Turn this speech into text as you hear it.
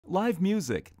Live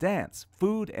music, dance,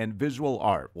 food, and visual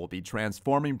art will be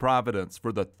transforming Providence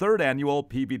for the 3rd annual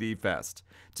PVDFest.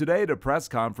 Today at a press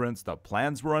conference, the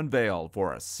plans were unveiled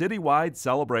for a citywide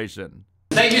celebration.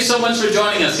 Thank you so much for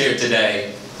joining us here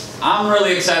today. I'm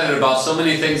really excited about so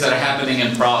many things that are happening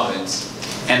in Providence.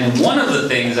 And one of the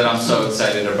things that I'm so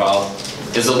excited about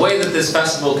is the way that this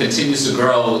festival continues to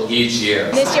grow each year.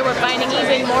 This year we're finding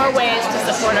even more ways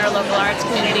to support our local arts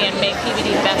community and make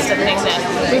PVDFest a thing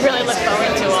that we really look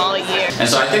forward to all year. And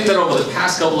so I think that over the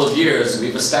past couple of years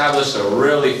we've established a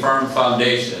really firm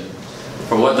foundation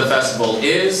for what the festival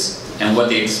is and what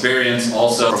the experience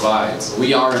also provides.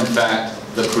 We are in fact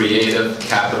the creative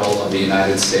capital of the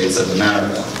United States of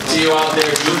America. See you out there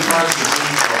June 1st to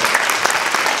June 4th.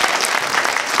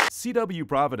 CW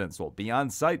Providence will be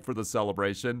on site for the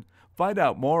celebration. Find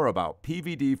out more about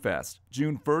PVDFest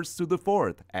June 1st through the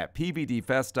 4th at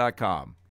pvdfest.com.